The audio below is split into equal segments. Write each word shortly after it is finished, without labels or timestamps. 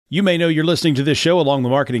You may know you're listening to this show along the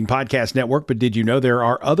Marketing Podcast Network, but did you know there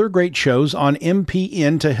are other great shows on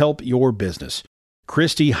MPN to help your business?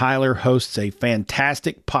 Christy Heiler hosts a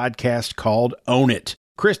fantastic podcast called Own It.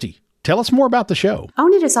 Christy, tell us more about the show.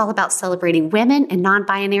 Own It is all about celebrating women and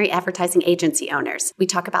non-binary advertising agency owners. We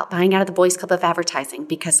talk about buying out of the Boys Club of Advertising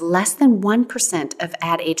because less than 1% of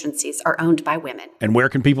ad agencies are owned by women. And where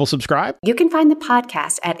can people subscribe? You can find the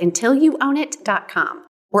podcast at untilyouownit.com.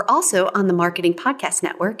 We're also on the Marketing Podcast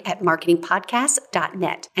Network at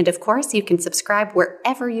marketingpodcast.net. And of course, you can subscribe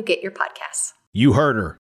wherever you get your podcasts. You heard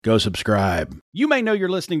her. Go subscribe. You may know you're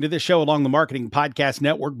listening to this show along the Marketing Podcast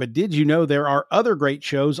Network, but did you know there are other great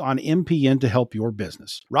shows on MPN to help your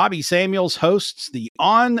business? Robbie Samuels hosts the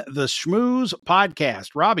On the Schmooze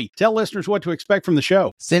podcast. Robbie, tell listeners what to expect from the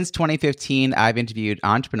show. Since 2015, I've interviewed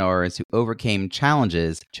entrepreneurs who overcame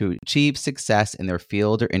challenges to achieve success in their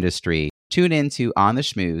field or industry. Tune in to On the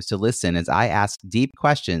Schmooze to listen as I ask deep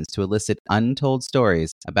questions to elicit untold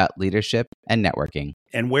stories about leadership and networking.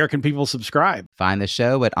 And where can people subscribe? Find the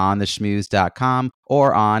show at ontheschmooze.com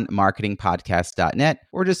or on marketingpodcast.net,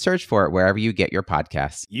 or just search for it wherever you get your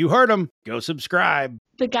podcasts. You heard them. Go subscribe.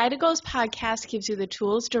 The Guide to Goals podcast gives you the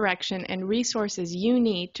tools, direction, and resources you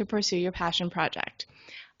need to pursue your passion project.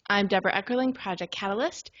 I'm Deborah Eckerling, Project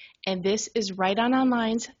Catalyst, and this is Right On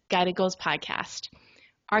Online's Guide to Goals podcast.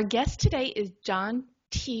 Our guest today is John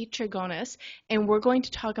T. Trigonis, and we're going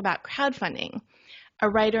to talk about crowdfunding. A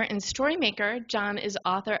writer and story maker, John is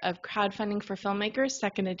author of Crowdfunding for Filmmakers,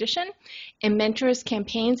 2nd edition, and mentors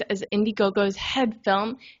campaigns as Indiegogo's head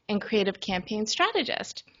film and creative campaign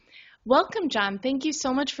strategist. Welcome, John. Thank you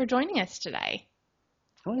so much for joining us today.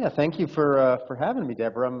 Oh, yeah. Thank you for having me,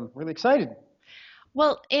 Deborah. I'm really excited.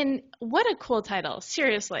 Well, and what a cool title.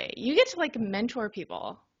 Seriously. You get to, mentor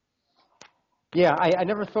people. Yeah, I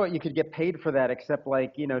never thought you could get paid for that, except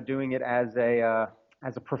doing it as a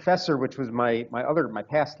professor, which was my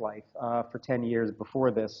past life for 10 years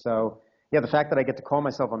before this. So yeah, the fact that I get to call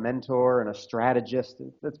myself a mentor and a strategist,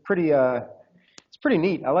 it's pretty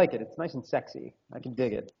neat. I like it. It's nice and sexy. I can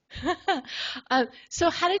dig it. So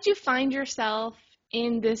how did you find yourself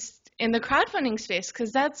in the crowdfunding space?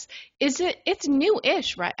 Because it's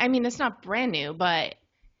new-ish, right? I mean, it's not brand new, but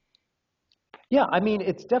yeah, I mean,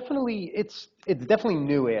 it's definitely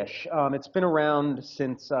newish. It's been around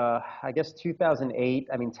since I guess 2008.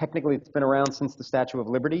 I mean, technically, it's been around since the Statue of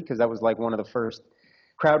Liberty, because that was one of the first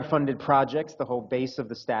crowdfunded projects, the whole base of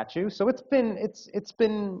the statue. So it's an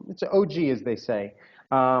OG, as they say.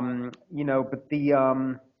 But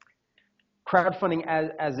the crowdfunding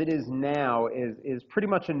as it is now is pretty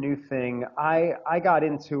much a new thing. I got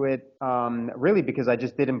into it really because I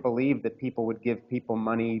just didn't believe that people would give people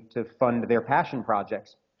money to fund their passion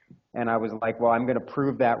projects. And I was like, well, I'm going to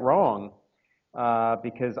prove that wrong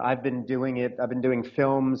because I've been doing it. I've been doing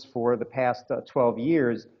films for the past 12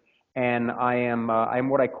 years, and I'm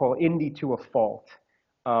what I call indie to a fault,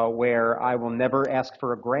 where I will never ask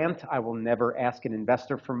for a grant. I will never ask an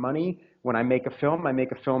investor for money. When I make a film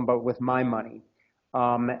but with my money.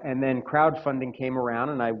 And then crowdfunding came around,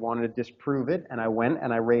 and I wanted to disprove it. And I went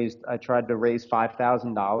and I tried to raise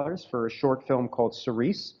 $5,000 for a short film called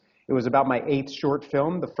Cerise. It was about my 8th short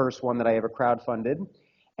film, the first one that I ever crowdfunded.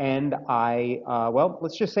 And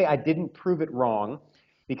let's just say I didn't prove it wrong,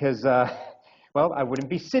 because I wouldn't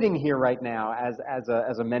be sitting here right now as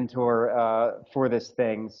a mentor for this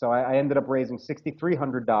thing. So I ended up raising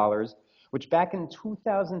 $6,300. Which back in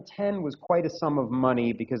 2010 was quite a sum of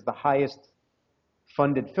money, because the highest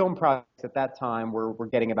funded film projects at that time were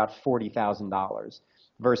getting about $40,000,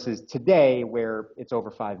 versus today where it's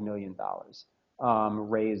over $5 million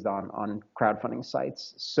raised on crowdfunding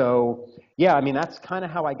sites. So yeah, I mean, that's kind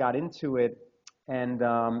of how I got into it, and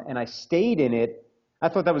I stayed in it. I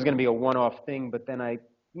thought that was going to be a one-off thing, but then I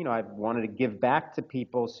wanted to give back to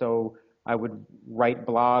people, so I would write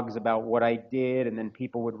blogs about what I did, and then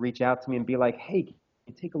people would reach out to me and be like, hey, can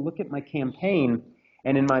you take a look at my campaign?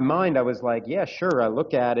 And in my mind, I was like, yeah, sure, I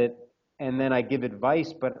look at it, and then I give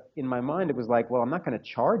advice. But in my mind, it was like, well, I'm not going to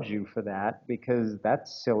charge you for that, because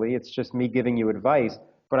that's silly. It's just me giving you advice.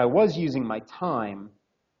 But I was using my time,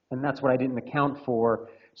 and that's what I didn't account for.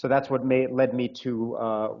 So that's what led me to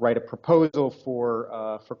write a proposal for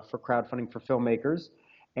crowdfunding for filmmakers.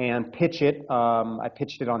 And pitch it. I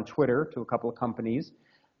pitched it on Twitter to a couple of companies,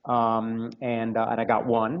 and I got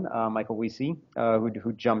one, Michael Weesey,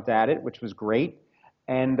 who jumped at it, which was great.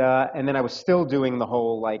 And then I was still doing the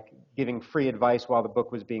whole giving free advice while the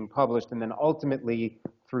book was being published. And then ultimately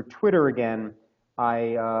through Twitter again,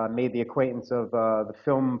 I made the acquaintance of the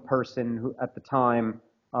film person who at the time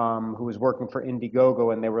who was working for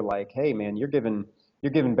Indiegogo, and they were like, "Hey man, you're giving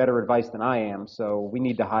you're giving better advice than I am, so we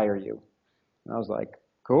need to hire you. And I was like,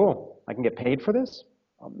 cool, I can get paid for this?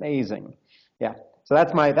 Amazing. Yeah. So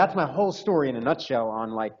that's my whole story in a nutshell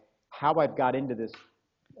on like how I've got into this.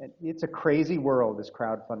 It's a crazy world, this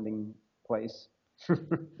crowdfunding place.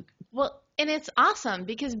 Well, and it's awesome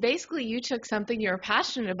because basically you took something you're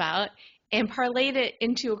passionate about and parlayed it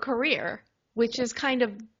into a career, which is kind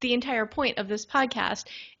of the entire point of this podcast,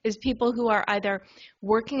 is people who are either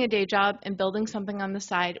working a day job and building something on the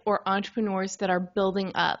side, or entrepreneurs that are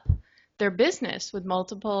building up their business with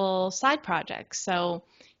multiple side projects. So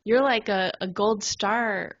you're like a gold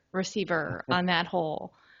star receiver on that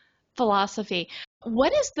whole philosophy.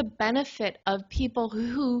 What is the benefit of people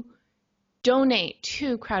who donate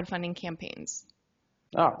to crowdfunding campaigns?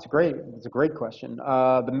 Oh, it's a great question.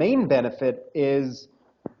 The main benefit is,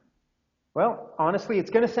 well, honestly, it's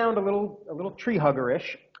going to sound a little tree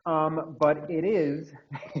hugger-ish, but it is.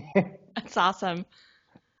 That's awesome.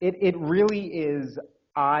 It really is.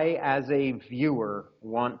 I, as a viewer,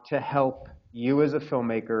 want to help you as a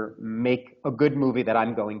filmmaker make a good movie that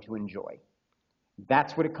I'm going to enjoy.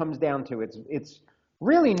 That's what it comes down to. It's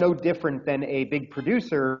really no different than a big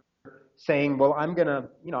producer saying, well, I'm gonna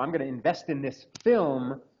invest in this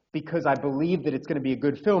film because I believe that it's gonna be a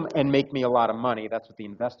good film and make me a lot of money. That's what the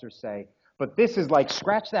investors say. But this is like,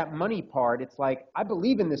 scratch that money part. It's like, I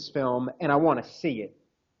believe in this film and I want to see it.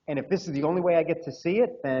 And if this is the only way I get to see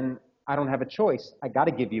it, then I don't have a choice. I got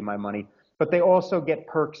to give you my money. But they also get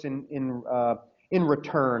perks in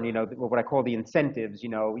return. You know, what I call the incentives. You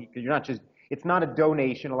know, you're not just. It's not a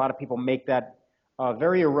donation. A lot of people make that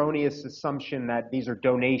very erroneous assumption that these are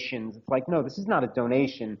donations. It's like, no, this is not a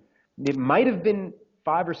donation. It might have been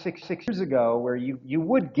 5 or 6 years ago where you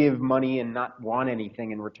would give money and not want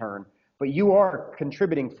anything in return. But you are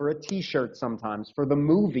contributing for a T-shirt sometimes, for the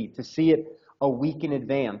movie, to see it a week in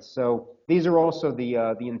advance. So these are also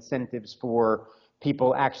the incentives for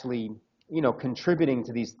people actually, contributing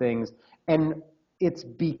to these things. And it's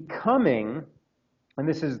becoming, and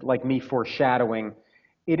this is like me foreshadowing,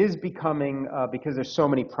 it is becoming, because there's so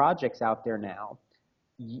many projects out there now,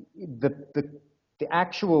 the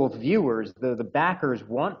actual viewers, the backers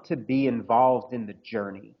want to be involved in the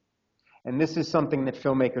journey. And this is something that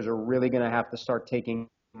filmmakers are really going to have to start taking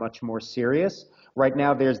much more serious. Right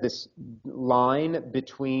now, there's this line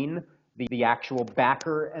between the actual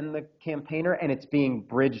backer and the campaigner, and it's being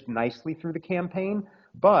bridged nicely through the campaign.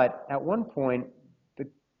 But at one point,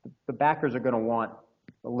 the backers are going to want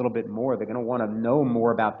a little bit more. They're going to want to know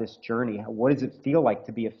more about this journey. What does it feel like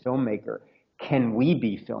to be a filmmaker? Can we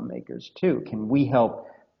be filmmakers too? Can we help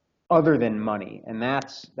other than money? And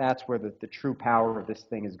that's where the true power of this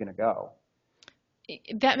thing is going to go.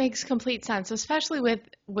 That makes complete sense, especially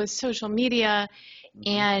with social media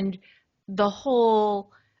and the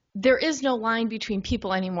whole, there is no line between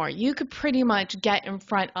people anymore. You could pretty much get in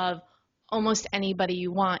front of almost anybody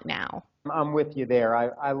you want now. I'm with you there.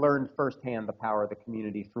 I learned firsthand the power of the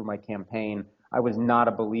community through my campaign. I was not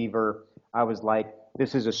a believer. I was like,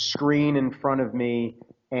 this is a screen in front of me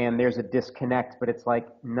and there's a disconnect. But it's like,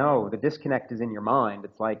 no, the disconnect is in your mind.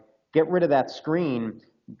 It's like, get rid of that screen.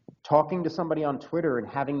 Talking to somebody on Twitter and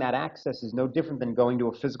having that access is no different than going to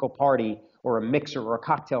a physical party or a mixer or a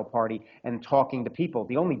cocktail party and talking to people.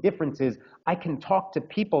 The only difference is I can talk to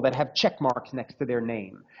people that have check marks next to their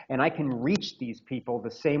name, and I can reach these people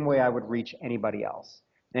the same way I would reach anybody else.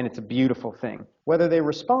 And it's a beautiful thing. Whether they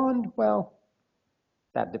respond, well,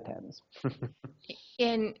 that depends.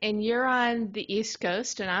 And you're on the East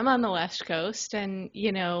Coast and I'm on the West Coast, and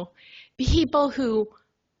people who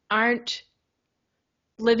aren't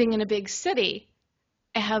living in a big city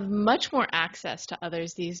have much more access to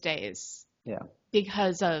others these days. Yeah.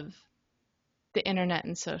 Because of the internet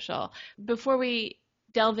and social. Before we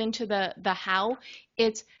delve into the how,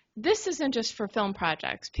 this isn't just for film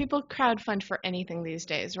projects. People crowdfund for anything these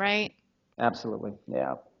days, right? Absolutely.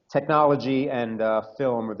 Yeah. Technology and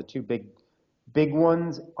film are the two big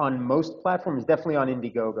ones on most platforms. Definitely on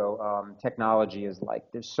Indiegogo. Technology is like,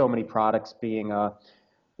 there's so many products being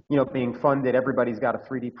funded. Everybody's got a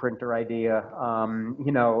 3D printer idea,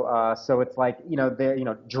 so it's like,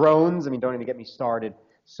 drones, don't even get me started.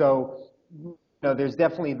 So, there's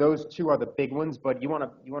definitely, those two are the big ones, but you want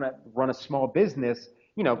to run a small business,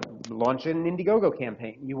 launch an Indiegogo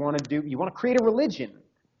campaign. You want to create a religion,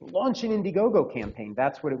 launch an Indiegogo campaign.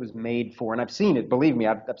 That's what it was made for. And I've seen it, believe me,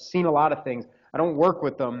 I've seen a lot of things. I don't work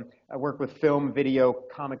with them. I work with film, video,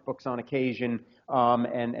 comic books on occasion,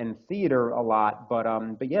 and theater a lot.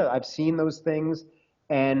 But yeah, I've seen those things,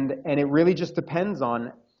 and it really just depends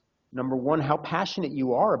on, number one, how passionate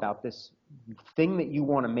you are about this thing that you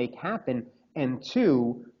want to make happen, and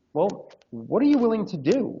two, Well, what are you willing to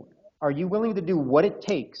do? Are you willing to do what it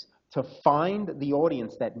takes to find the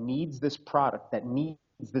audience that needs this product, that needs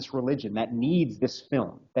this religion, that needs this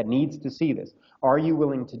film, that needs to see this? Are you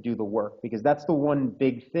willing to do the work? Because that's the one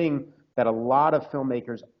big thing that a lot of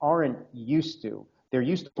filmmakers aren't used to. They're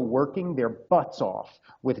used to working their butts off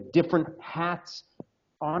with different hats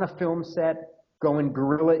on a film set, going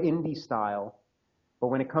guerrilla indie style. But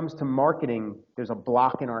when it comes to marketing, there's a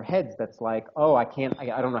block in our heads that's like, oh, I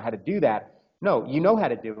don't know how to do that. No, you know how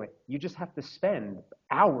to do it. You just have to spend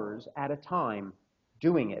hours at a time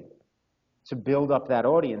doing it to build up that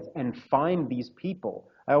audience and find these people.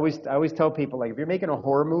 I always tell people, like, if you're making a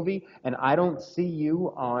horror movie and I don't see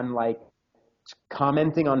you on, like,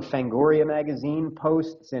 commenting on Fangoria magazine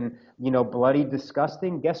posts and, Bloody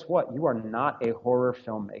Disgusting, guess what? You are not a horror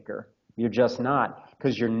filmmaker. You're just not,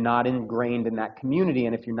 because you're not ingrained in that community.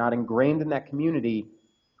 And if you're not ingrained in that community,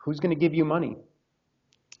 who's going to give you money?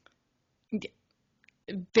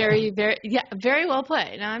 Very, very, yeah, very well put.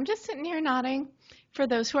 Now I'm just sitting here nodding. For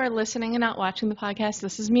those who are listening and not watching the podcast,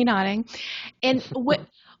 this is me nodding. And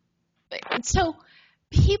so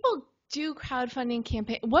people do crowdfunding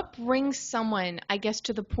campaign. What brings someone, I guess,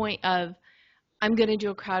 to the point of, I'm going to do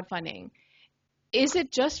a crowdfunding? Is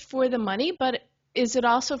it just for the money, but is it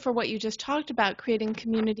also for what you just talked about, creating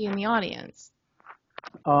community in the audience?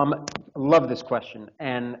 Love this question,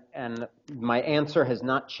 and my answer has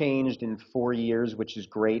not changed in 4 years, which is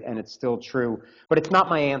great, and it's still true. But it's not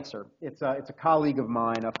my answer. It's a colleague of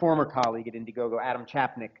mine, a former colleague at Indiegogo, Adam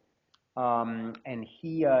Chapnick, and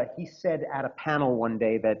he said at a panel one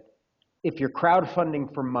day that if you're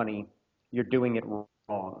crowdfunding for money, you're doing it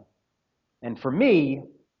wrong. And for me,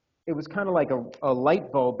 it was kind of like a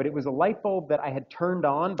light bulb, but it was a light bulb that I had turned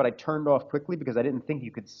on, but I turned off quickly because I didn't think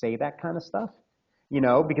you could say that kind of stuff.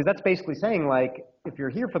 Because that's basically saying, like, if you're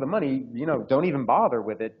here for the money, don't even bother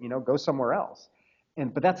with it, go somewhere else.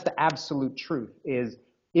 But that's the absolute truth, is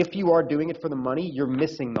if you are doing it for the money, you're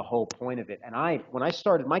missing the whole point of it. And when I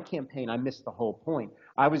started my campaign, I missed the whole point.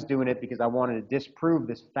 I was doing it because I wanted to disprove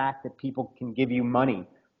this fact that people can give you money.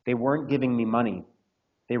 They weren't giving me money.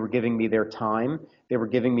 They were giving me their time. They were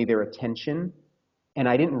giving me their attention. And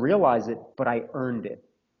I didn't realize it, but I earned it.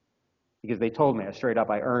 Because they told me, straight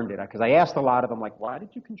up, I earned it. Because I asked a lot of them, like, why did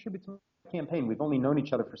you contribute to my campaign? We've only known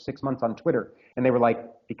each other for 6 months on Twitter. And they were like,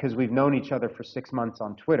 because we've known each other for 6 months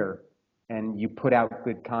on Twitter, and you put out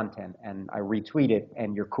good content, and I retweet it,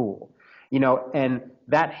 and you're cool. And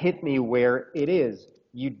that hit me where it is.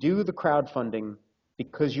 You do the crowdfunding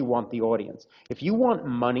because you want the audience. If you want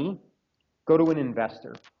money, go to an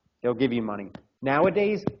investor. They'll give you money.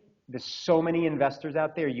 Nowadays, there's so many investors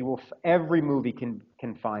out there. Every movie can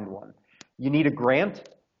find one. You need a grant?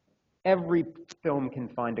 Every film can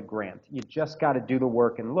find a grant. You just got to do the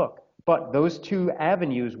work and look. But those two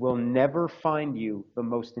avenues will never find you the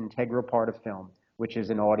most integral part of film, which is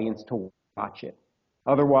an audience to watch it.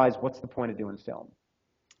 Otherwise, what's the point of doing film?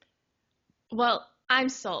 Well, I'm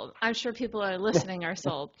sold. I'm sure people are listening are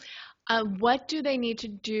sold. What do they need to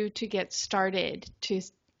do to get started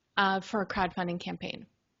for a crowdfunding campaign?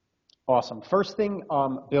 Awesome. First thing,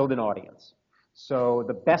 build an audience. So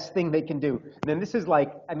the best thing they can do, and then this is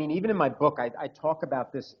like, even in my book, I talk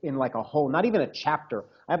about this in like a whole, not even a chapter,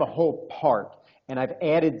 I have a whole part, and I've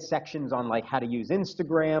added sections on like how to use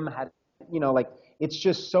Instagram, it's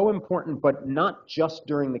just so important, but not just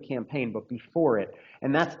during the campaign, but before it.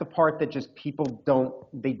 And that's the part that just people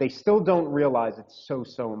they still don't realize it's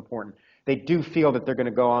so important. They do feel that they're going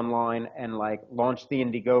to go online and like launch the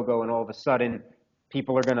Indiegogo, and all of a sudden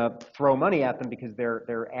people are going to throw money at them because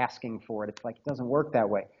they're asking for it. It's like, it doesn't work that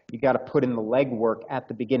way. You got to put in the legwork at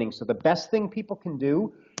the beginning. So the best thing people can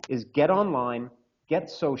do is get online, get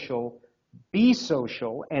social, be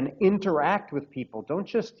social, and interact with people. Don't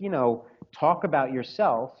just, talk about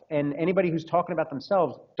yourself. And anybody who's talking about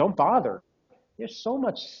themselves, don't bother. There's so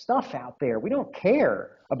much stuff out there. We don't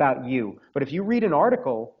care about you. But if you read an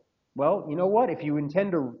article, well, you know what? If you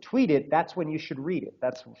intend to tweet it, that's when you should read it.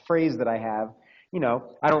 That's a phrase that I have.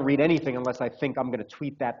 I don't read anything unless I think I'm going to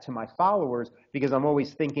tweet that to my followers, because I'm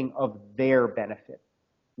always thinking of their benefit,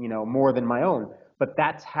 more than my own. But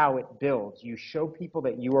that's how it builds. You show people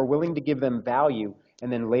that you are willing to give them value,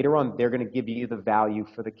 and then later on, they're going to give you the value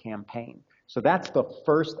for the campaign. So that's the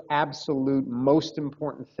first absolute most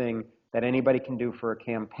important thing that anybody can do for a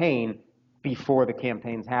campaign before the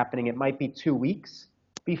campaign's happening. It might be 2 weeks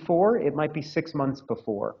before. It might be 6 months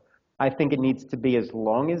before. I think it needs to be as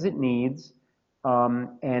long as it needs.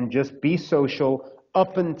 And just be social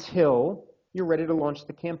up until you're ready to launch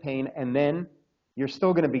the campaign, and then you're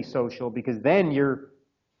still going to be social, because then you're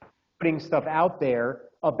putting stuff out there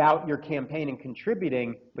about your campaign and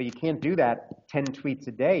contributing, but you can't do that 10 tweets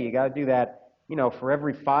a day. You got to do that, for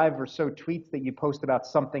every 5 or so tweets that you post about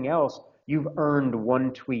something else, you've earned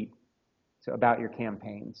 1 tweet about your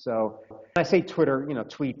campaign. So when I say Twitter,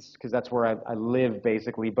 tweets, because that's where I live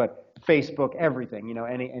basically, but Facebook, everything,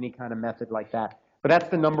 any kind of method like that. But that's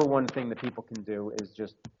the number one thing that people can do is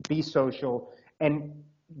just be social and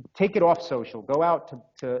take it off social. Go out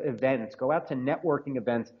to events, go out to networking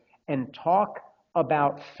events and talk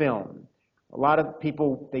about film. A lot of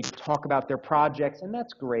people, they talk about their projects, and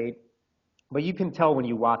that's great, but you can tell when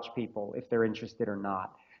you watch people if they're interested or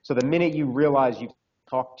not. So the minute you realize you've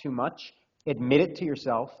talked too much, admit it to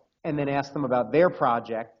yourself, and then ask them about their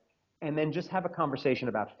project, and then just have a conversation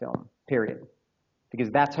about film, period. Because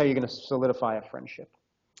that's how you're going to solidify a friendship.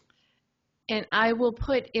 And I will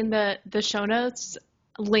put in the show notes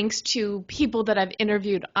links to people that I've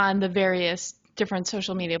interviewed on the various different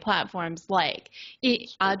social media platforms like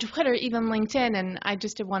Twitter, even LinkedIn, and I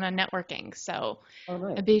just did one on networking. So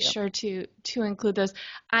nice. I'd be sure to include those.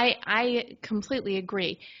 I completely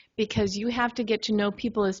agree, because you have to get to know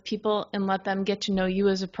people as people and let them get to know you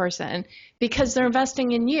as a person, because they're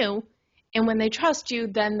investing in you, and when they trust you,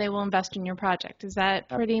 then they will invest in your project. Is that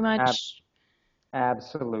pretty much?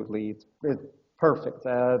 Absolutely. It's perfect.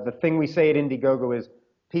 The thing we say at Indiegogo is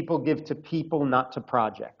people give to people, not to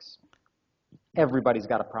projects. Everybody's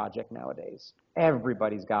got a project nowadays.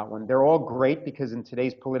 Everybody's got one. They're all great because in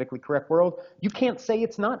today's politically correct world, you can't say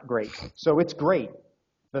it's not great. So it's great.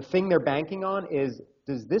 The thing they're banking on is,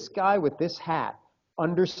 does this guy with this hat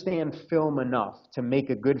understand film enough to make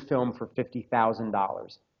a good film for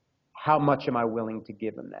 $50,000? How much am I willing to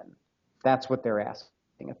give him then? That's what they're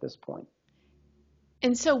asking at this point.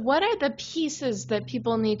 And so what are the pieces that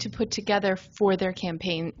people need to put together for their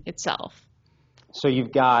campaign itself? So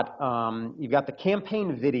you've got the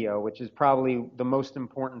campaign video, which is probably the most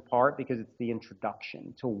important part because it's the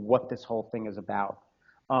introduction to what this whole thing is about.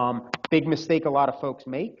 Big mistake a lot of folks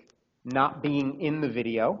make, not being in the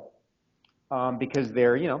video, because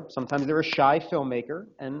they're, sometimes they're a shy filmmaker,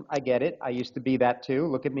 and I get it. I used to be that too.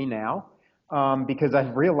 Look at me now. Because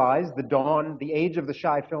I've realized the age of the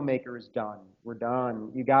shy filmmaker is done. We're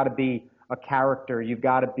done. You got to be a character. You've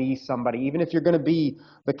got to be somebody. Even if you're going to be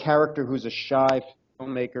the character who's a shy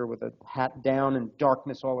filmmaker with a hat down and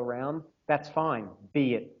darkness all around, that's fine.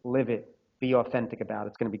 Be it. Live it. Be authentic about it.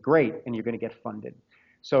 It's going to be great, and you're going to get funded.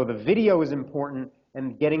 So the video is important,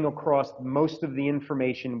 and getting across most of the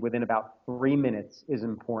information within about 3 minutes is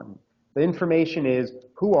important. The information is,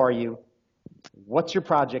 who are you? What's your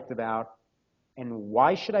project about? And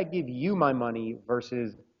why should I give you my money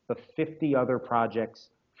versus the 50 other projects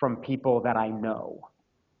from people that I know?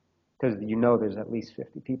 Because there's at least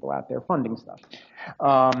 50 people out there funding stuff.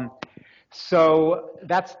 So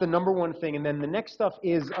that's the number one thing. And then the next stuff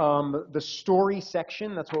is the story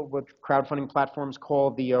section. That's what crowdfunding platforms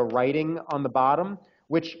call the writing on the bottom,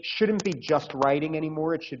 which shouldn't be just writing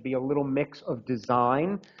anymore. It should be a little mix of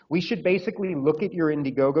design. We should basically look at your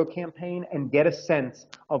Indiegogo campaign and get a sense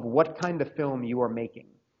of what kind of film you are making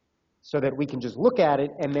so that we can just look at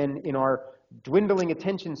it, and then in our dwindling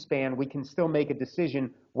attention span, we can still make a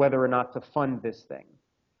decision whether or not to fund this thing.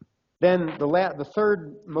 Then the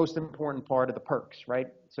third most important part are the perks, right?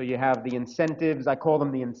 So you have the incentives. I call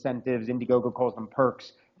them the incentives. Indiegogo calls them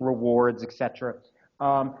perks, rewards, etc.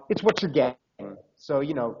 It's what you're getting. So,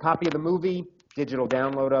 copy of the movie, digital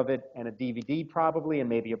download of it, and a DVD probably, and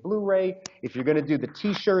maybe a Blu-ray. If you're going to do the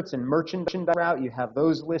T-shirts and merchandise route, you have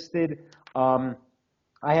those listed.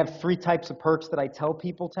 I have 3 types of perks that I tell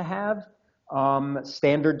people to have.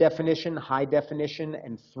 Standard definition, high definition,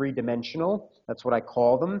 and 3-dimensional. That's what I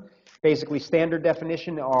call them. Basically, standard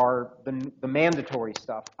definition are the mandatory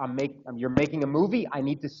stuff. You're making a movie, I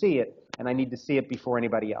need to see it, and I need to see it before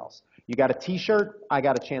anybody else. You got a T-shirt, I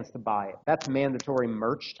got a chance to buy it. That's mandatory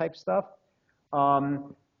merch type stuff.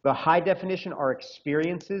 The high definition are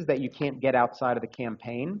experiences that you can't get outside of the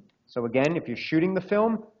campaign. So again, if you're shooting the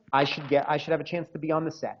film, I should have a chance to be on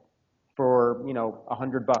the set for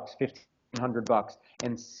 $100, $1,500,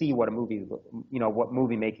 and see what what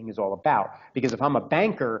movie making is all about. Because if I'm a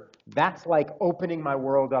banker, that's like opening my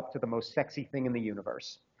world up to the most sexy thing in the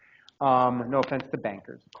universe. No offense to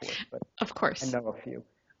bankers, of course, but of course I know a few.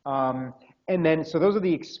 And then, so those are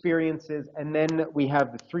the experiences, and then we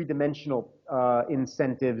have the 3-dimensional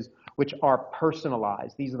incentives, which are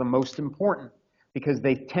personalized. These are the most important because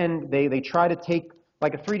they try to take,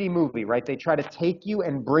 like a 3D movie, right? They try to take you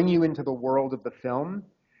and bring you into the world of the film.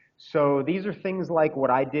 So these are things like what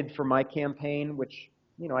I did for my campaign, which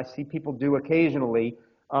I see people do occasionally.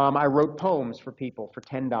 I wrote poems for people for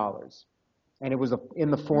 $10, and it was in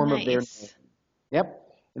the form of their name. Yep.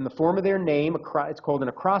 in the form of their name. It's called an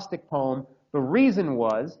acrostic poem. The reason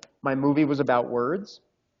was my movie was about words.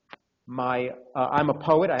 I'm a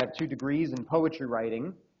poet. I have 2 degrees in poetry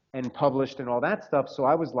writing and published and all that stuff. So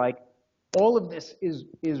I was like, all of this is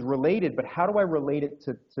related, but how do I relate it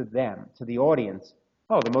to them, to the audience?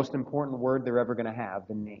 Oh, the most important word they're ever going to have,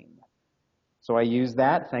 the name. So I used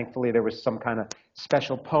that. Thankfully, there was some kind of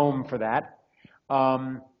special poem for that.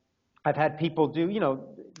 I've had people do,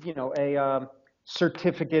 a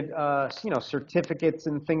certificate, certificates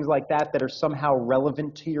and things like that are somehow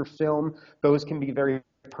relevant to your film. Those can be very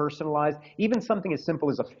personalized. Even something as simple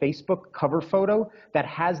as a Facebook cover photo that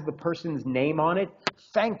has the person's name on it.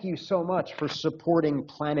 Thank you so much for supporting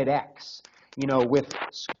Planet X, with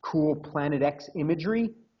cool Planet X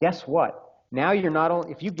imagery. Guess what? Now you're not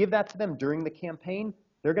only, if you give that to them during the campaign,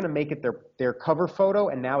 they're going to make it their cover photo,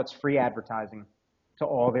 and now it's free advertising to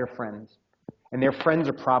all their friends. And their friends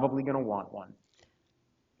are probably going to want one.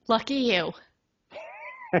 Lucky you.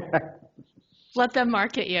 Let them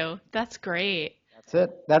market you. That's great. That's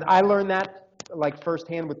it. I learned that like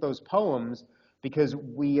firsthand with those poems because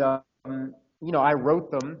I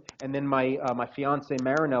wrote them, and then my fiance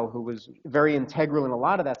Marinelle, who was very integral in a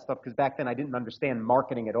lot of that stuff, because back then I didn't understand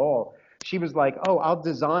marketing at all. She was like, "Oh, I'll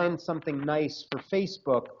design something nice for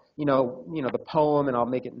Facebook, the poem, and I'll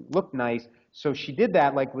make it look nice." So she did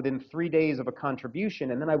that like within 3 days of a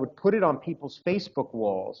contribution, and then I would put it on people's Facebook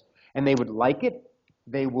walls, and they would like it.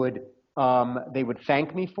 They would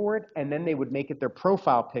thank me for it, and then they would make it their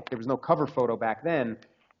profile pic. There was no cover photo back then.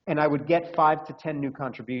 And I would get 5 to 10 new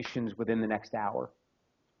contributions within the next hour.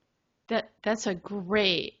 That's a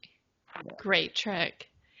great trick.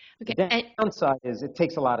 Okay. The downside is it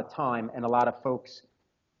takes a lot of time, and a lot of folks,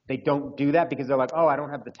 they don't do that because they're like, oh, I don't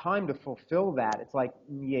have the time to fulfill that. It's like,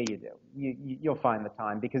 yeah, you do. You'll find the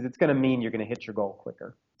time because it's going to mean you're going to hit your goal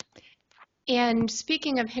quicker. And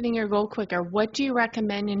speaking of hitting your goal quicker, what do you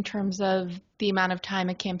recommend in terms of the amount of time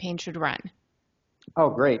a campaign should run? Oh,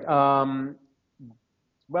 great.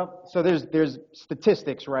 Well, so there's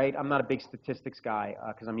statistics, right? I'm not a big statistics guy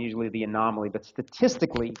because I'm usually the anomaly. But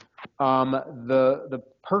statistically, the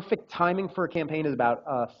perfect timing for a campaign is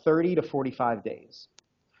about 30 to 45 days,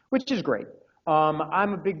 which is great.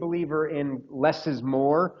 I'm a big believer in less is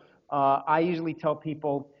more. I usually tell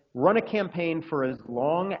people, run a campaign for as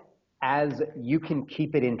long as you can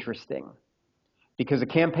keep it interesting. Because a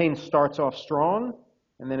campaign starts off strong,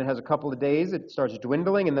 and then it has a couple of days, it starts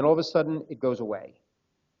dwindling, and then all of a sudden it goes away.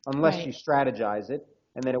 Unless you strategize it,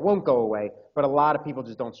 and then it won't go away. But a lot of people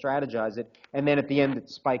just don't strategize it. And then at the end, it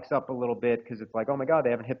spikes up a little bit because it's like, oh, my God, they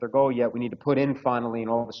haven't hit their goal yet. We need to put in finally, and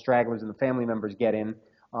all the stragglers and the family members get in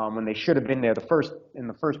when they should have been there in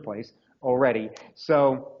the first place already.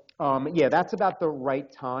 So, that's about the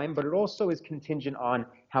right time. But it also is contingent on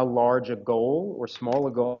how large a goal or small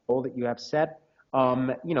a goal that you have set.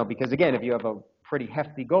 Because, again, if you have a pretty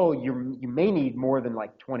hefty goal, you may need more than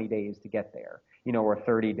like 20 days to get there. Or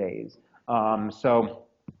 30 days. But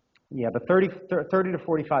 30 to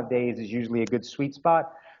 45 days is usually a good sweet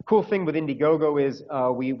spot. Cool thing with Indiegogo is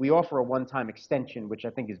we offer a one-time extension, which I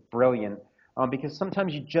think is brilliant, because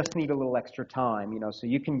sometimes you just need a little extra time, so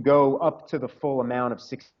you can go up to the full amount of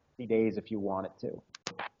 60 days if you want it to.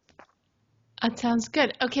 That sounds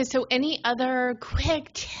good. Okay, so any other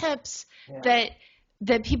quick tips that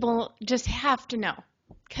people just have to know?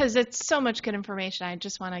 Because it's so much good information. I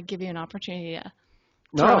just want to give you an opportunity to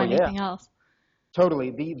throw anything else. Totally.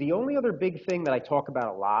 The only other big thing that I talk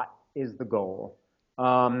about a lot is the goal.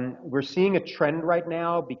 We're seeing a trend right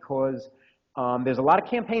now because there's a lot of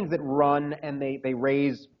campaigns that run and they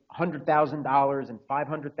raise $100,000 and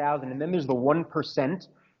 $500,000, and then there's the 1%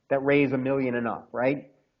 that raise $1 million and up, right?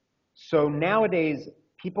 So nowadays,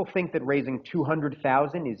 people think that raising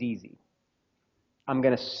 $200,000 is easy. I'm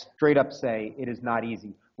going to straight up say it is not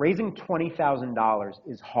easy. Raising $20,000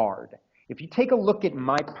 is hard. If you take a look at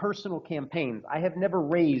my personal campaigns, I have never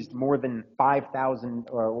raised more than $5,000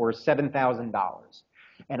 or $7,000.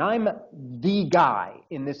 And I'm the guy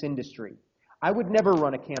in this industry. I would never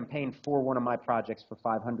run a campaign for one of my projects for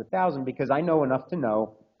 $500,000 because I know enough to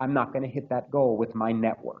know I'm not going to hit that goal with my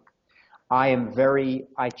network. I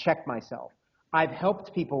check myself. I've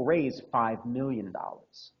helped people raise $5 million.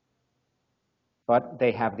 But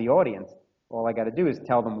they have the audience. All I got to do is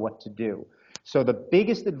tell them what to do. So the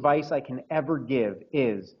biggest advice I can ever give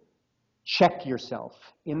is check yourself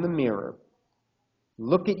in the mirror.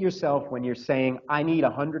 Look at yourself when you're saying, I need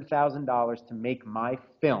 $100,000 to make my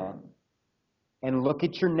film. And look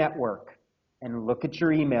at your network and look at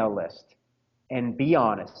your email list and be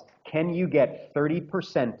honest. Can you get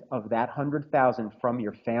 30% of that $100,000 from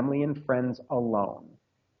your family and friends alone?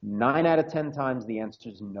 9 out of 10 times, the answer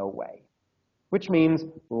is no way, which means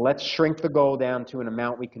let's shrink the goal down to an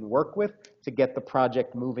amount we can work with to get the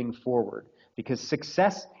project moving forward. Because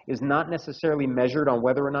success is not necessarily measured on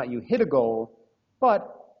whether or not you hit a goal,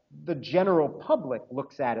 but the general public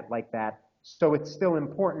looks at it like that. So it's still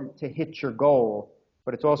important to hit your goal,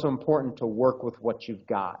 but it's also important to work with what you've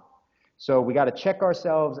got. So we got to check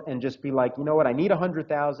ourselves and just be like, you know what, I need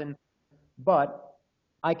 100,000, but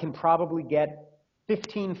I can probably get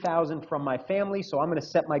 15,000 from my family, so I'm going to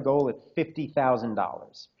set my goal at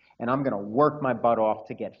 $50,000. And I'm going to work my butt off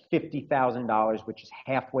to get $50,000, which is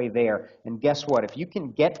halfway there. And guess what? If you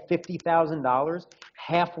can get $50,000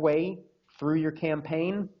 halfway through your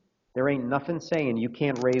campaign, there ain't nothing saying you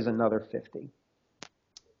can't raise another 50.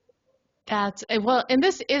 Well, and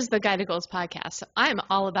this is the Guided Goals podcast. So I'm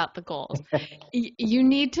all about the goals. You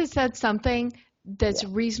need to set something that's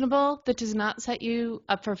reasonable, that does not set you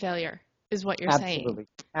up for failure, is what you're saying.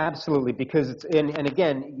 Absolutely, because it's and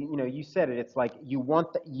again, you said it. It's like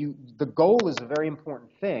the goal is a very important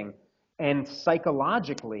thing, and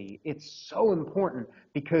psychologically, it's so important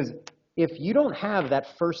because if you don't have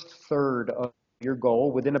that first third of your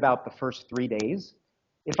goal within about the first 3 days,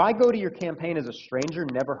 if I go to your campaign as a stranger,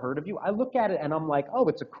 never heard of you, I look at it and I'm like, oh,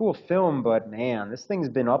 it's a cool film, but man, this thing's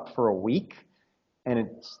been up for a week and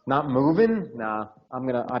it's not moving. Nah,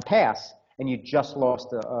 I pass. And you just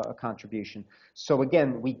lost a contribution. So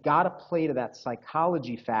again, we got to play to that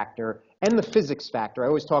psychology factor and the physics factor. I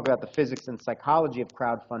always talk about the physics and psychology of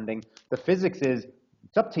crowdfunding. The physics is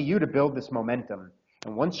it's up to you to build this momentum.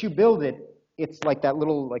 And once you build it, it's like that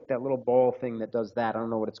little ball thing that does that. I don't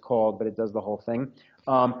know what it's called, but it does the whole thing.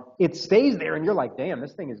 It stays there, and you're like, damn,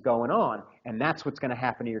 this thing is going on. And that's what's going to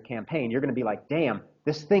happen to your campaign. You're going to be like, damn,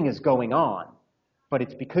 this thing is going on. But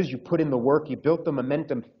it's because you put in the work, you built the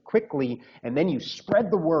momentum quickly, and then you spread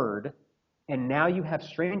the word, and now you have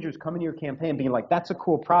strangers coming to your campaign being like, that's a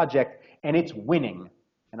cool project, and it's winning,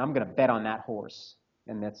 and I'm going to bet on that horse.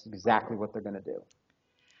 And that's exactly what they're going to do.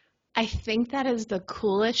 I think that is the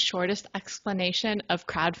coolest, shortest explanation of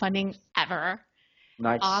crowdfunding ever.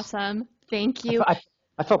 Nice. Awesome. Thank you.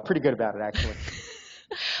 I felt pretty good about it, actually.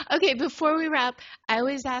 Okay, before we wrap, I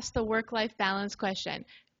always ask the work-life balance question.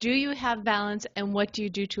 Do you have balance, and what do you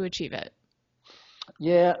do to achieve it?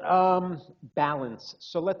 Yeah, balance.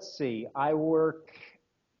 So let's see.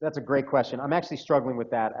 That's a great question. I'm actually struggling with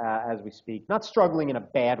that as we speak. Not struggling in a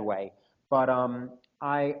bad way, but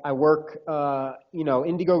I work,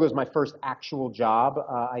 Indiegogo is my first actual job.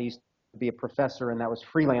 I used to be a professor, and that was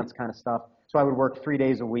freelance kind of stuff. So I would work 3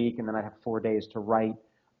 days a week, and then I'd have 4 days to write.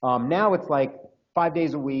 Now it's like 5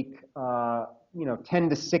 days a week, 10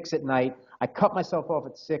 to 6 at night. I cut myself off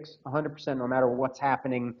at 6, 100%, no matter what's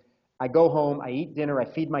happening. I go home, I eat dinner, I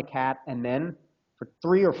feed my cat, and then for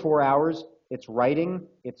 3 or 4 hours, it's writing,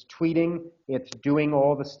 it's tweeting, it's doing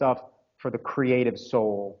all the stuff for the creative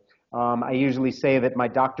soul. I usually say that my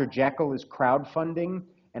Dr. Jekyll is crowdfunding,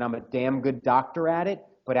 and I'm a damn good doctor at it,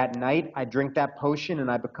 but at night, I drink that potion, and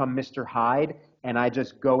I become Mr. Hyde, and I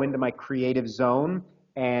just go into my creative zone,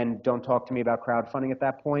 and don't talk to me about crowdfunding at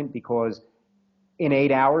that point, because in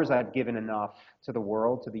 8 hours, I've given enough to the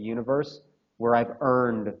world, to the universe, where I've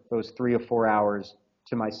earned those 3 or 4 hours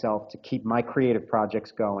to myself to keep my creative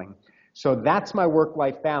projects going. So that's my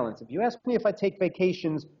work-life balance. If you ask me if I take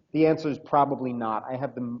vacations, the answer is probably not. I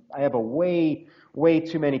have a way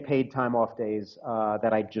too many paid time off days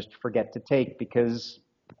that I just forget to take because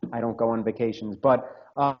I don't go on vacations. But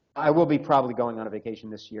I will be probably going on a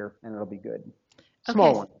vacation this year, and it'll be good.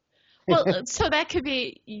 Small one. Well, so that could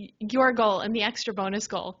be your goal and the extra bonus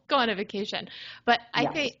goal. Go on a vacation. But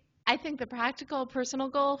I think the practical personal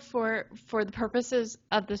goal for the purposes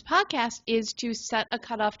of this podcast is to set a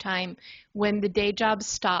cutoff time when the day job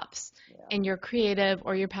stops and your creative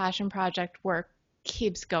or your passion project work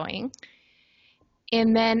keeps going.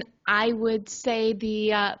 And then I would say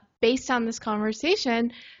based on this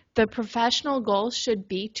conversation, the professional goal should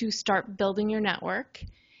be to start building your network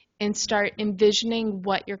and start envisioning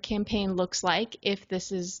what your campaign looks like if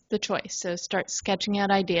this is the choice. So start sketching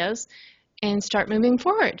out ideas and start moving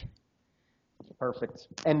forward. Perfect.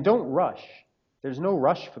 And don't rush. There's no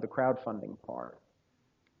rush for the crowdfunding part.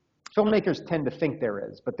 Filmmakers tend to think there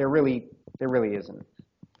is, but there really isn't.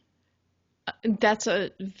 That's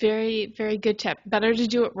a very, very good tip. Better to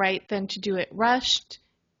do it right than to do it rushed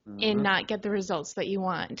and not get the results that you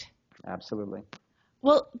want. Absolutely.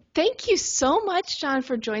 Well, thank you so much, John,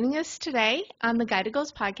 for joining us today on the Guided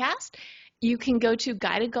Goals podcast. You can go to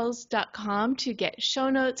guidedgoals.com to get show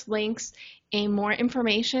notes, links, and more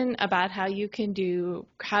information about how you can do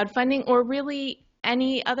crowdfunding or really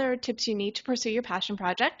any other tips you need to pursue your passion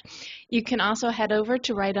project. You can also head over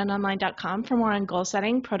to rightononline.com for more on goal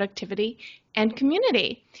setting, productivity, and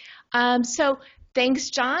community. So thanks,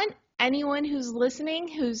 John. Anyone who's listening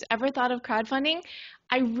who's ever thought of crowdfunding,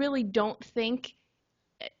 I really don't think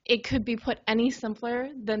it could be put any simpler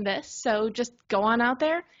than this. So just go on out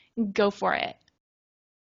there and go for it.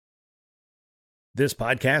 This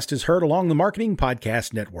podcast is heard along the Marketing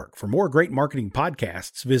Podcast Network. For more great marketing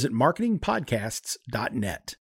podcasts, visit marketingpodcasts.net.